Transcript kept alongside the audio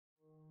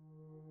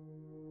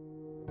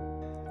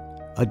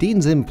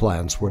Adin's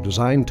implants were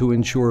designed to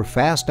ensure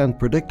fast and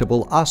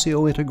predictable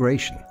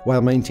osseointegration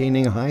while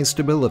maintaining high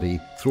stability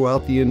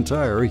throughout the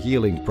entire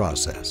healing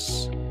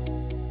process.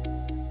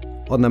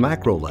 On the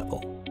macro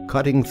level,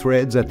 cutting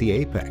threads at the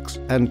apex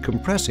and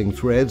compressing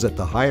threads at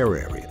the higher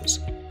areas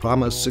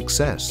promise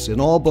success in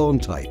all bone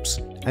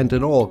types and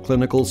in all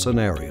clinical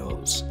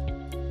scenarios.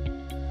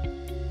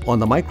 On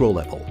the micro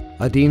level,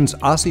 Adin's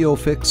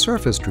OsseoFix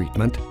surface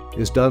treatment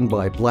is done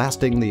by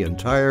blasting the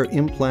entire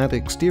implant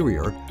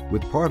exterior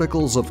with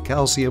particles of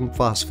calcium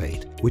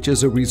phosphate, which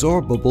is a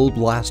resorbable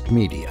blast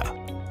media.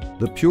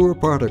 The pure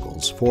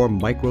particles form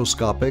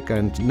microscopic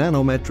and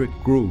nanometric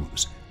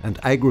grooves and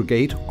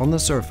aggregate on the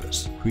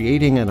surface,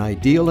 creating an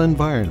ideal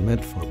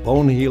environment for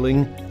bone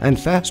healing and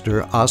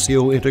faster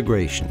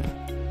osseointegration.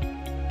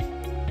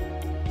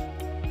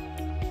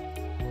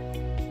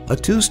 A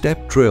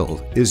two-step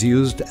drill is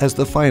used as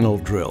the final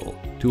drill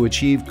to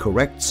achieve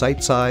correct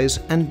site size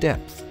and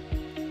depth.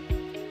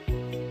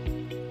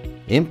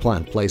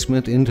 Implant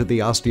placement into the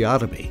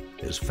osteotomy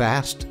is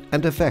fast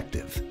and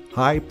effective.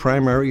 High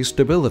primary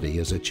stability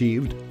is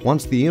achieved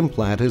once the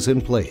implant is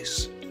in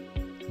place.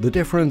 The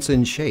difference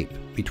in shape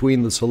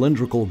between the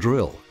cylindrical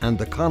drill and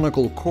the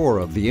conical core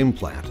of the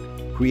implant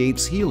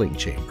creates healing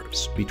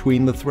chambers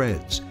between the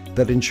threads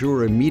that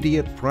ensure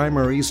immediate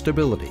primary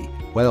stability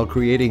while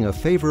creating a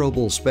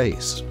favorable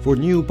space for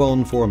new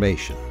bone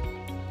formation.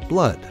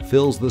 Blood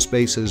fills the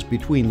spaces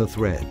between the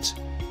threads.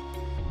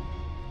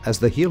 As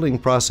the healing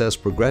process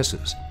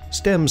progresses,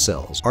 stem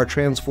cells are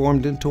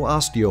transformed into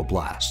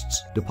osteoblasts,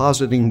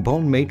 depositing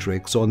bone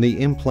matrix on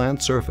the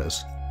implant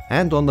surface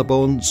and on the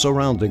bone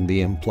surrounding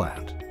the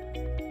implant.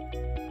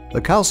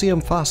 The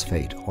calcium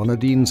phosphate on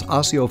Adin's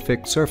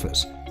OsseoFix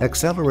surface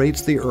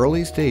accelerates the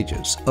early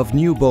stages of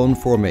new bone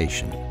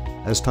formation.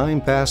 As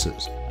time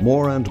passes,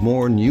 more and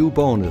more new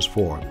bone is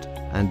formed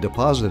and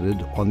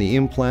deposited on the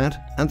implant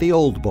and the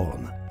old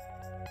bone.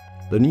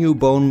 The new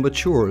bone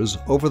matures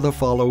over the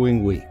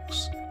following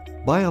weeks.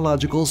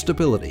 Biological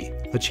stability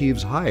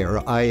achieves higher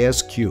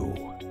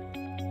ISQ.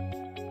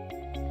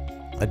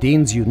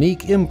 Adin's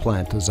unique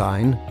implant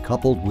design,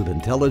 coupled with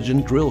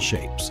intelligent drill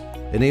shapes,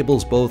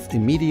 enables both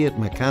immediate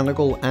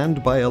mechanical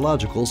and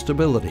biological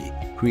stability,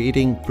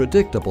 creating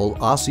predictable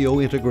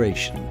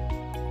osseointegration,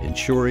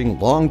 ensuring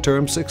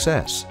long-term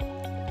success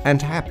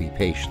and happy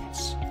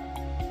patients.